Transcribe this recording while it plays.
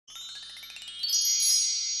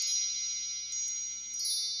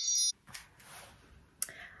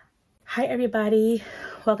Hi everybody,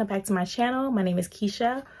 welcome back to my channel. My name is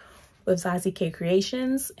Keisha with Zazie K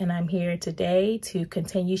Creations, and I'm here today to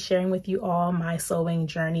continue sharing with you all my sewing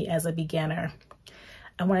journey as a beginner.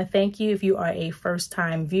 I want to thank you if you are a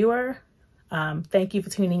first-time viewer. Thank you for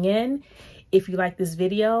tuning in. If you like this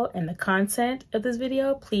video and the content of this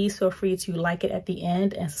video, please feel free to like it at the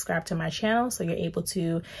end and subscribe to my channel so you're able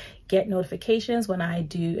to get notifications when I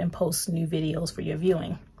do and post new videos for your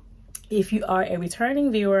viewing. If you are a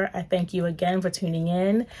returning viewer, I thank you again for tuning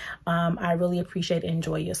in. I really appreciate and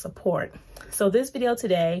enjoy your support. So this video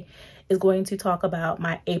today is going to talk about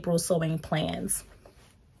my April sewing plans.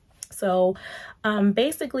 So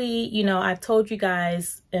basically, you know, I've told you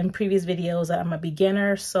guys in previous videos that I'm a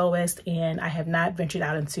beginner sewist and I have not ventured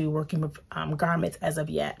out into working with garments as of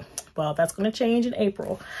yet. Well, that's going to change in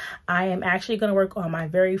April. I am actually going to work on my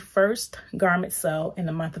very first garment sew in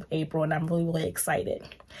the month of April, and I'm really excited.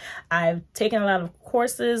 I've taken a lot of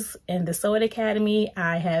courses in the Sew It Academy.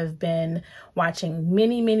 I have been watching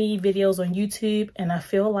many videos on YouTube, and I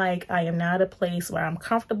feel like I am now at a place where I'm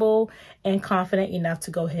comfortable and confident enough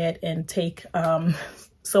to go ahead and take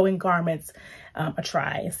sewing garments a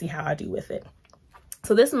try and see how I do with it.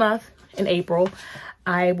 So this month in April,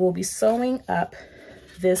 I will be sewing up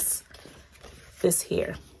this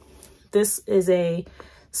here. This is a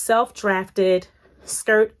self-drafted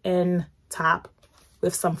skirt and top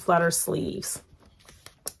with some flutter sleeves.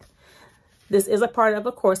 This is a part of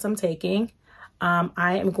a course I'm taking.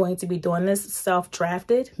 I am going to be doing this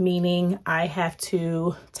self-drafted, meaning I have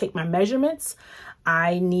to take my measurements.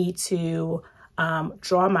 I need to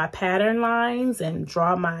draw my pattern lines and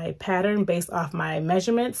draw my pattern based off my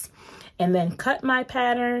measurements, and then cut my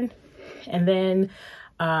pattern, and then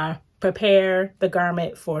prepare the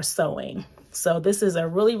garment for sewing. So this is a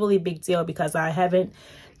really big deal because I haven't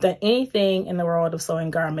done anything in the world of sewing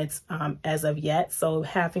garments as of yet. So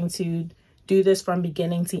having to do this from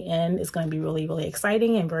beginning to end is going to be really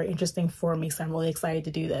exciting and very interesting for me. So I'm really excited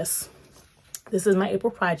to do this. This is my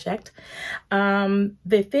April project.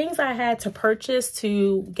 The things I had to purchase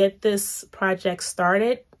to get this project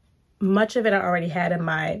started, much of it I already had in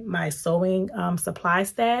my sewing supply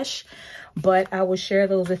stash, but I will share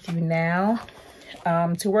those with you now.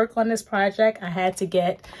 To work on this project, I had to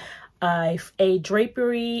get a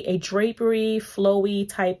drapery flowy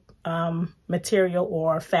type material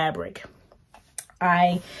or fabric.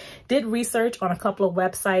 I did research on a couple of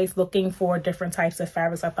websites looking for different types of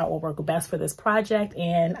fabrics I thought would work best for this project,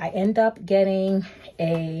 and I end up getting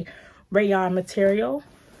a rayon material,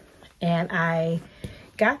 and I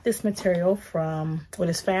got this material from, or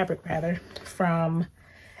this fabric rather, from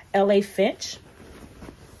LA Finch.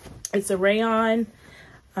 It's a rayon,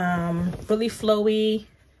 really flowy,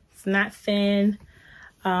 it's not thin,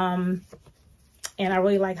 and I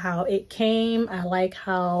really like how it came. I like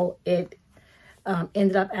how it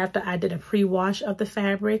ended up after I did a pre-wash of the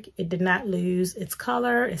fabric. It did not lose its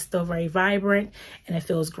color. It's still very vibrant and it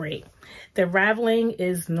feels great. The raveling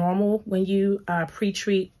is normal when you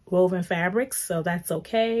pre-treat woven fabrics, so that's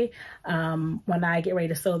okay. When I get ready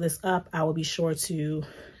to sew this up, I will be sure to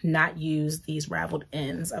not use these raveled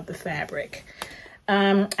ends of the fabric.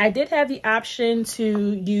 I did have the option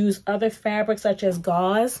to use other fabrics such as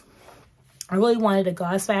gauze. I really wanted a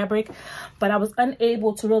gauze fabric, but I was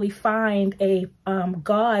unable to really find a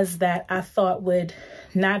gauze that I thought would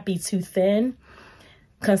not be too thin.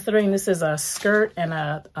 Considering this is a skirt and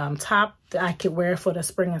a top that I could wear for the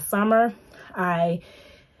spring and summer, I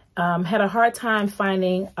had a hard time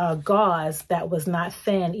finding a gauze that was not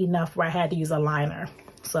thin enough where I had to use a liner.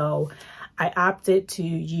 So I opted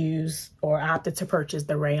to purchase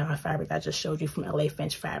the rayon fabric that I just showed you from LA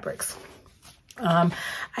Finch Fabrics.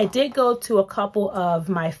 I did go to a couple of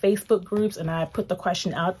my Facebook groups and I put the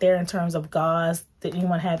question out there in terms of gauze. Did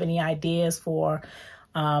anyone have any ideas for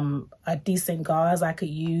a decent gauze I could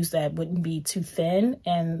use that wouldn't be too thin?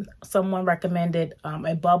 And someone recommended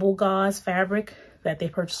a bubble gauze fabric that they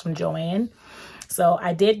purchased from Joann. So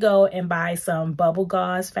I did go and buy some bubble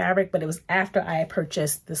gauze fabric, but it was after I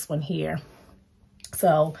purchased this one here.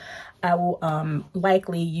 So I will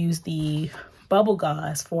likely use the bubble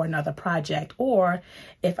gauze for another project, or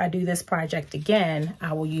if I do this project again,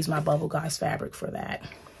 I will use my bubble gauze fabric for that.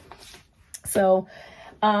 So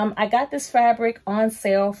I got this fabric on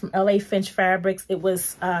sale from LA Finch Fabrics. It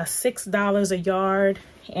was $6 a yard,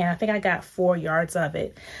 and I think I got 4 yards of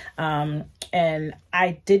it. And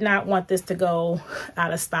I did not want this to go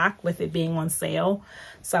out of stock with it being on sale,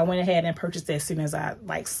 so I went ahead and purchased it as soon as I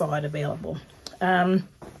saw it available.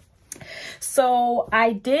 So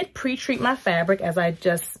I did pre-treat my fabric, as I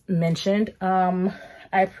just mentioned.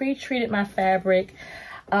 I pre-treated my fabric.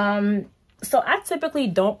 So I typically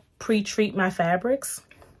don't pre-treat my fabrics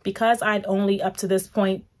because I'd only up to this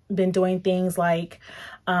point been doing things like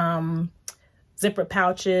zipper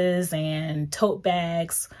pouches and tote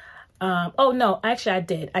bags. Oh no,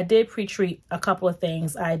 actually I did pre-treat a couple of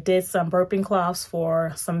things. I did some burping cloths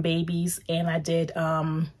for some babies, and I did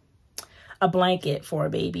a blanket for a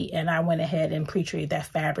baby, and I went ahead and pre-treated that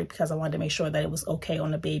fabric because I wanted to make sure that it was okay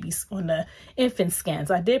on the infant skin.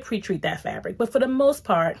 So I did pre-treat that fabric, but for the most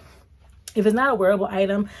part, if it's not a wearable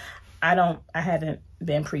item, I haven't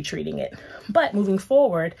been pre-treating it. But moving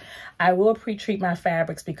forward, I will pre-treat my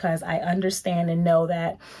fabrics because I understand and know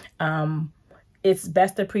that it's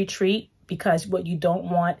best to pre-treat, because what you don't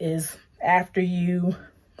want is after you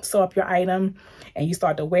sew up your item and you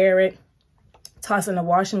start to wear it, toss it in the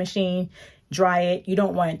washing machine, dry it, you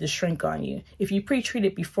don't want it to shrink on you. If you pre-treat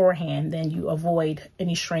it beforehand, then you avoid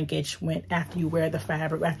any shrinkage after you wear the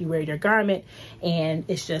fabric, after you wear your garment, and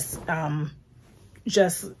it's just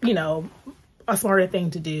you know, a smarter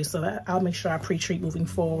thing to do. So I'll make sure I pre-treat moving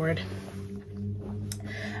forward.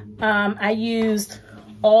 I used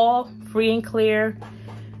all free and clear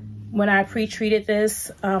when I pre-treated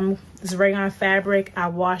this rayon fabric. I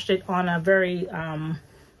washed it on a very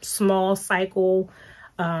small cycle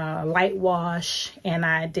light wash, and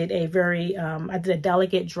I did a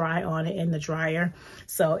delicate dry on it in the dryer,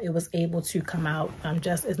 so it was able to come out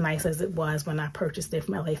just as nice as it was when I purchased it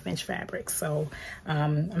from LA Finch Fabrics. So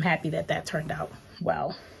I'm happy that that turned out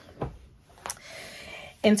well.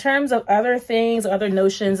 In terms of other things, other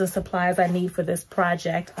notions and supplies I need for this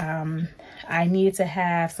project, I needed to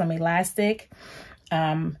have some elastic,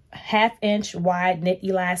 1/2 inch wide knit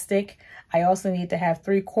elastic. I also need to have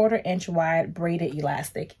 3/4 inch wide braided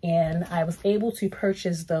elastic, and I was able to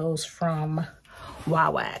purchase those from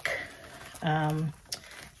Wawak. And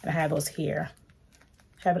I have those here.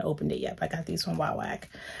 Haven't opened it yet, but I got these from Wawak.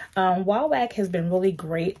 Wawak has been really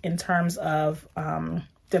great in terms of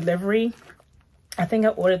delivery. I think I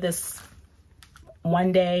ordered this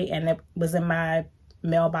one day and it was in my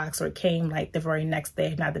mailbox, or it came like the very next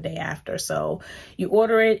day, not the day after. So you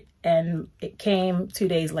order it and it came 2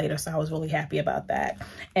 days later, so I was really happy about that.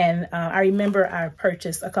 And I remember I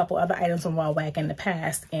purchased a couple other items from Wawak in the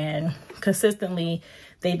past, and consistently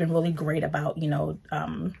they've been really great about, you know,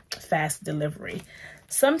 fast delivery.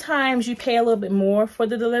 Sometimes you pay a little bit more for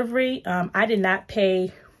the delivery. I did not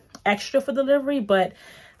pay extra for delivery, but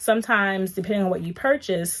sometimes depending on what you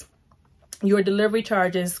purchase, your delivery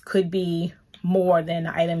charges could be more than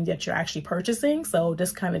the item that you're actually purchasing. So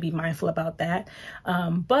just kind of be mindful about that.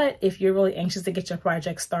 But if you're really anxious to get your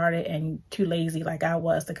project started and too lazy like I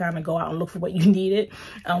was to kind of go out and look for what you needed,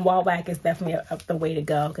 Wawak is definitely the way to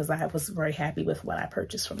go, because I was very happy with what I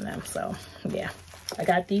purchased from them. So yeah, I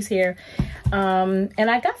got these here. And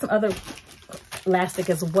I got some other elastic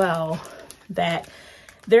as well that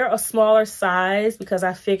they're a smaller size, because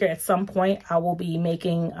I figure at some point I will be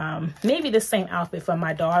making maybe the same outfit for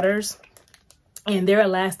my daughters, and their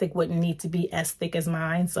elastic wouldn't need to be as thick as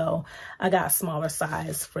mine. So I got a smaller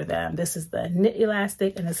size for them. This is the knit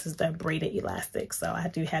elastic and this is the braided elastic. So I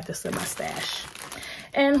do have this in my stash.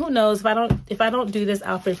 And who knows, if I don't do this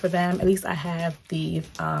outfit for them, at least I have the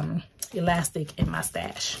elastic in my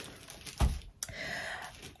stash.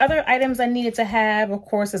 Other items I needed to have, of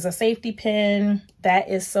course, is a safety pin. That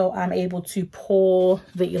is so I'm able to pull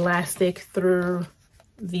the elastic through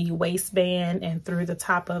the waistband and through the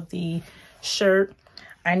top of the shirt.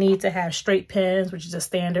 I need to have straight pins, which is a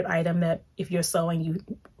standard item that if you're sewing, you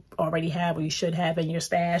already have or you should have in your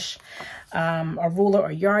stash. A ruler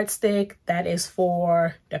or yardstick, that is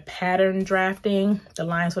for the pattern drafting, the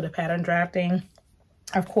lines for the pattern drafting.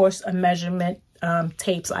 Of course, a measurement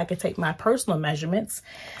tape so I could take my personal measurements.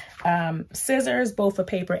 Scissors, both for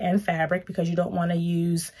paper and fabric, because you don't want to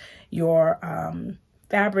use your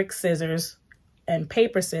fabric scissors and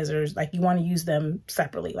paper scissors. Like, you want to use them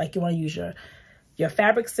separately. Like, you want to use your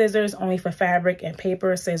fabric scissors only for fabric and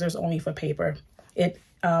paper scissors only for paper. It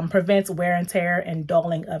prevents wear and tear and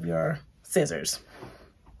dulling of your scissors.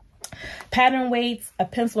 Pattern weights, a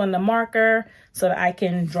pencil and a marker so that I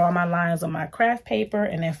can draw my lines on my craft paper.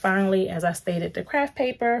 And then finally, as I stated, the craft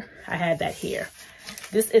paper, I had that here.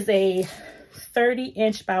 This is a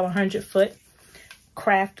 30-inch by 100-foot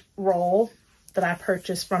craft roll that I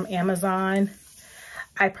purchased from Amazon.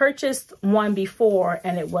 I purchased one before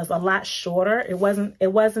and it was a lot shorter. It wasn't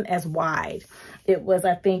as wide. It was,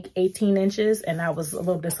 I think, 18 inches, and I was a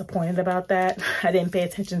little disappointed about that. I didn't pay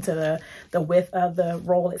attention to the width of the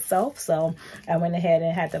roll itself, so I went ahead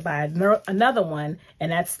and had to buy another one,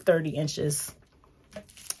 and that's 30 inches.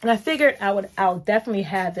 And I figured I'll definitely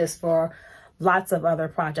have this for lots of other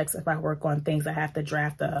projects if I work on things I have to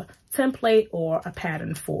draft a template or a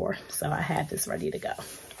pattern for. So I had this ready to go.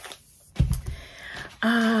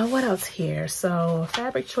 What else here? So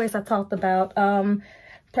fabric choice I talked about.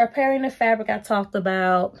 Preparing the fabric I talked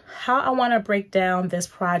about. How I want to break down this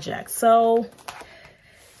project. So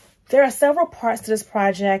there are several parts to this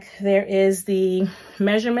project. There is the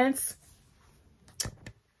measurements.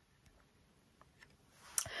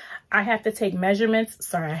 I have to take measurements.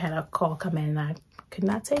 Sorry, I had a call come in and I could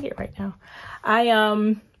not take it right now. I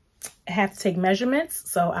have to take measurements,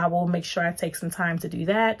 so I will make sure I take some time to do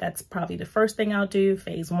that. That's probably the first thing I'll do,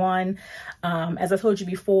 phase one. As I told you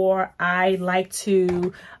before, I like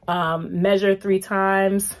to measure 3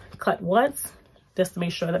 times, cut once, just to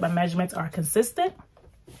make sure that my measurements are consistent.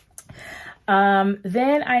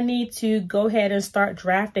 Then I need to go ahead and start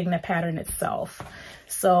drafting the pattern itself.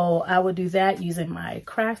 So I will do that using my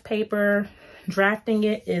craft paper. Drafting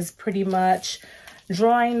it is pretty much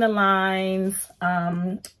drawing the lines,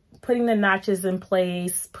 putting the notches in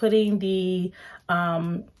place, putting the,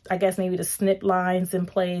 I guess maybe the snip lines in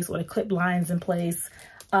place or the clip lines in place.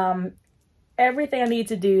 Everything I need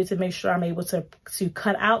to do to make sure I'm able to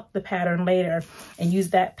cut out the pattern later and use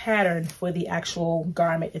that pattern for the actual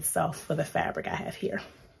garment itself for the fabric I have here.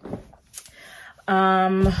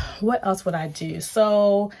 What else would I do?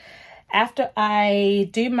 So after I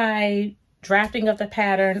do my drafting of the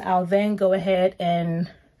pattern, I'll then go ahead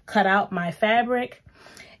and cut out my fabric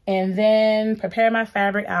and then prepare my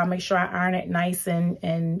fabric. I'll make sure I iron it nice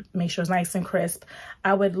and make sure it's nice and crisp.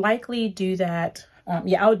 I would likely do that.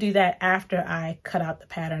 Yeah, I'll do that after I cut out the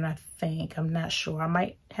pattern, I think. I'm not sure. I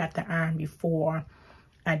might have to iron before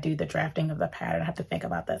I do the drafting of the pattern. I have to think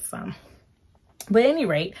about that some. But at any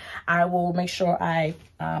rate, I will make sure I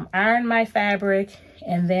iron my fabric,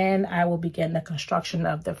 and then I will begin the construction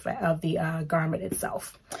of the garment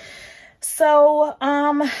itself. So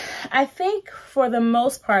I think for the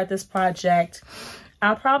most part, this project,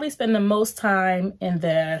 I'll probably spend the most time in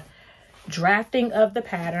the drafting of the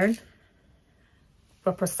pattern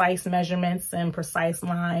for precise measurements and precise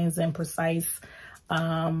lines and precise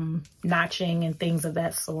notching and things of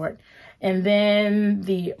that sort. And then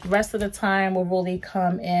the rest of the time will really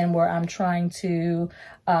come in where I'm trying to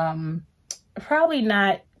probably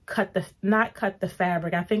not cut the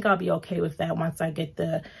fabric. I think I'll be okay with that once I get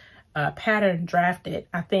the pattern drafted.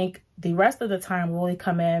 I think the rest of the time will really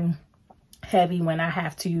come in heavy when I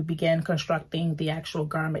have to begin constructing the actual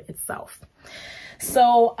garment itself.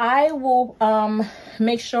 So I will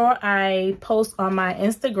make sure I post on my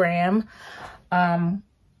Instagram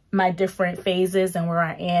my different phases and where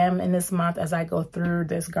I am in this month as I go through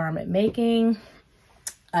this garment making.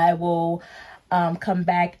 I will come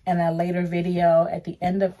back in a later video at the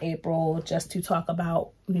end of April just to talk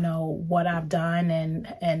about, you know, what I've done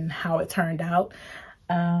and how it turned out.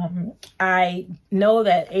 I know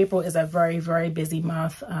that April is a very, very busy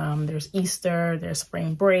month. There's Easter, there's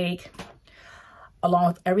spring break, along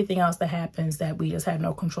with everything else that happens that we just have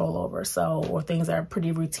no control over. So, or things that are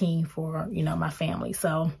pretty routine for, you know, my family.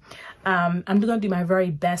 So I'm going to do my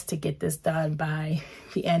very best to get this done by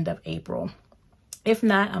the end of April. If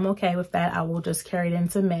not, I'm okay with that. I will just carry it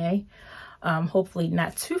into May. Hopefully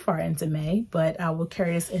not too far into May, but I will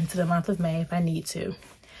carry this into the month of May if I need to.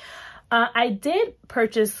 I did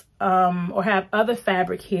purchase or have other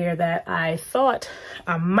fabric here that I thought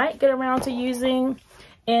I might get around to using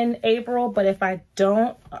in April, but if I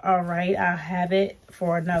don't, all right, I'll have it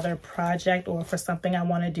for another project or for something I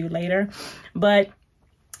want to do later. But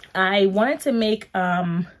I wanted to make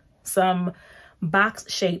some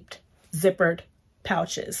box-shaped zippered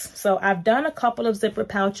pouches. So I've done a couple of zipper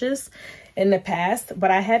pouches in the past,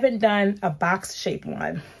 but I haven't done a box-shaped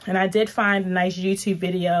one. And I did find a nice YouTube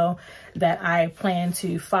video that I plan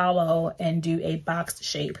to follow and do a box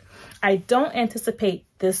shape. I don't anticipate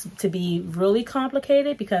this to be really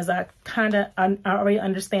complicated because I kind of already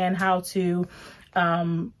understand how to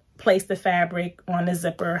place the fabric on the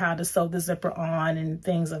zipper, how to sew the zipper on and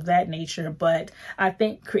things of that nature. But I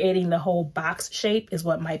think creating the whole box shape is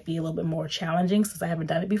what might be a little bit more challenging since I haven't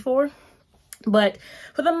done it before. But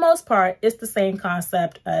for the most part, it's the same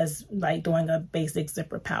concept as like doing a basic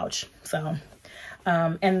zipper pouch. So,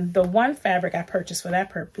 and the one fabric I purchased for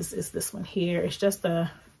that purpose is this one here. It's just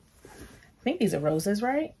I think these are roses,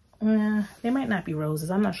 right? They might not be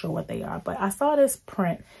roses. I'm not sure what they are, but I saw this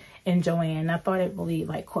print in Joann. I thought it really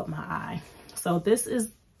like caught my eye. So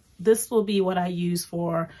this will be what I use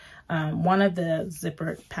for one of the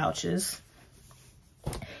zippered pouches.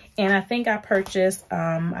 And I think I purchased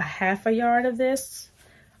a half a yard of this,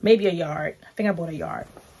 maybe a yard. I think I bought a yard.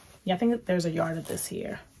 Yeah, I think there's a yard of this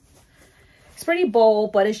here. It's pretty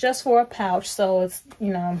bold, but it's just for a pouch, so it's,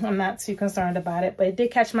 you know, I'm not too concerned about it. But it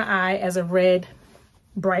did catch my eye as a red,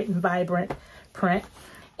 bright and vibrant print.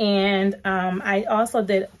 And I also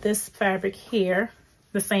did this fabric here,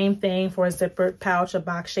 the same thing for a zippered pouch, a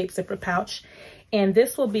box-shaped zippered pouch. And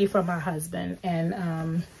this will be for my husband.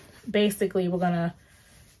 And basically, we're gonna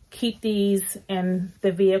keep these in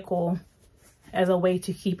the vehicle as a way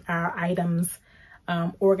to keep our items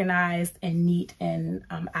organized and neat and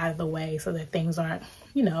out of the way, so that things aren't,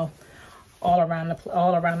 you know, all around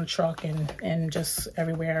the truck and just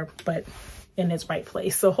everywhere, but in its right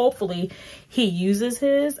place. So hopefully he uses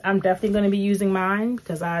his. I'm definitely going to be using mine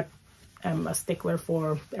because I am a stickler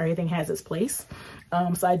for everything has its place.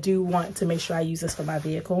 So I do want to make sure I use this for my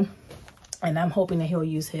vehicle, and I'm hoping that he'll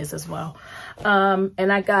use his as well. And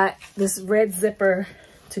I got this red zipper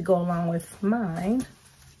to go along with mine.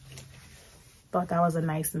 Thought that was a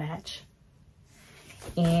nice match.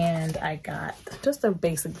 And I got just a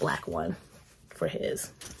basic black one for his.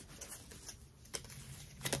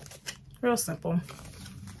 Real simple.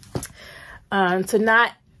 To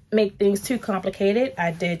not make things too complicated,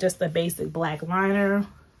 I did just a basic black liner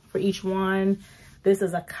for each one. This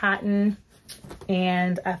is a cotton,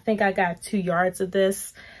 and I think I got 2 yards of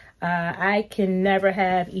this. I can never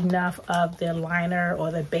have enough of the liner or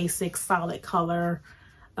the basic solid color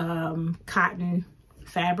cotton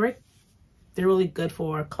fabric. They're really good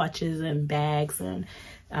for clutches and bags and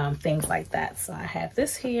things like that. So I have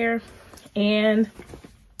this here, and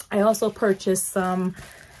I also purchased some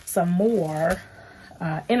more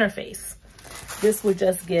interface. This would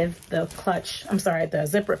just give the the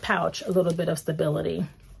zipper pouch a little bit of stability.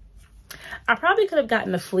 I probably could have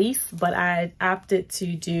gotten the fleece, but I opted to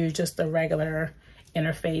do just a regular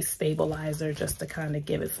interface stabilizer just to kind of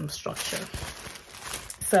give it some structure.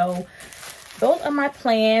 So those are my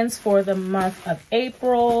plans for the month of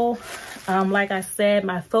April. Like I said,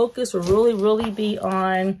 my focus will really be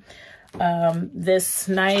on this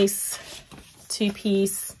nice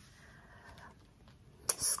 2-piece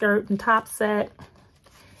skirt and top set.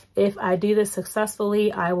 If I do this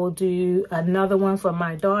successfully, I will do another one for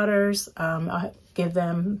my daughters. I'll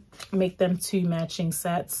make them 2 matching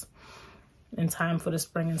sets in time for the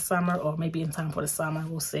spring and summer, or maybe in time for the summer,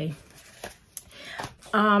 we'll see.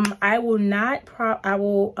 I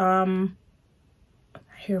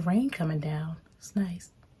hear rain coming down. It's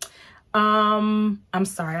nice. I'm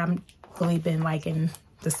sorry, I'm really been liking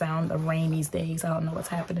the sound of rain these days. I don't know what's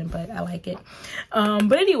happening, but I like it.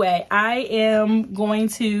 But anyway, I am going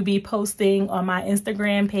to be posting on my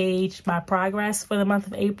Instagram page my progress for the month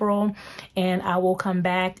of April, and I will come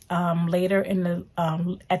back later in the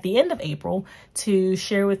at the end of April to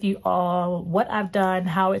share with you all what I've done,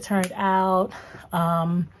 how it turned out,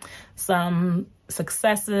 some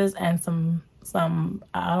successes and some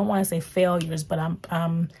I don't want to say failures, but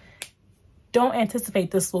don't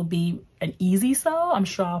anticipate this will be an easy sew. I'm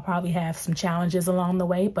sure I'll probably have some challenges along the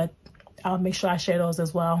way, but I'll make sure I share those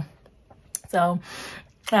as well. So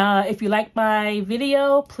if you like my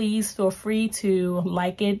video, please feel free to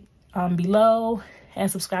like it below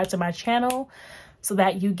and subscribe to my channel so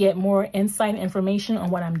that you get more insight and information on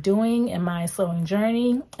what I'm doing in my sewing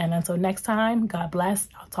journey. And until next time, God bless.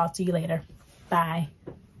 I'll talk to you later. Bye.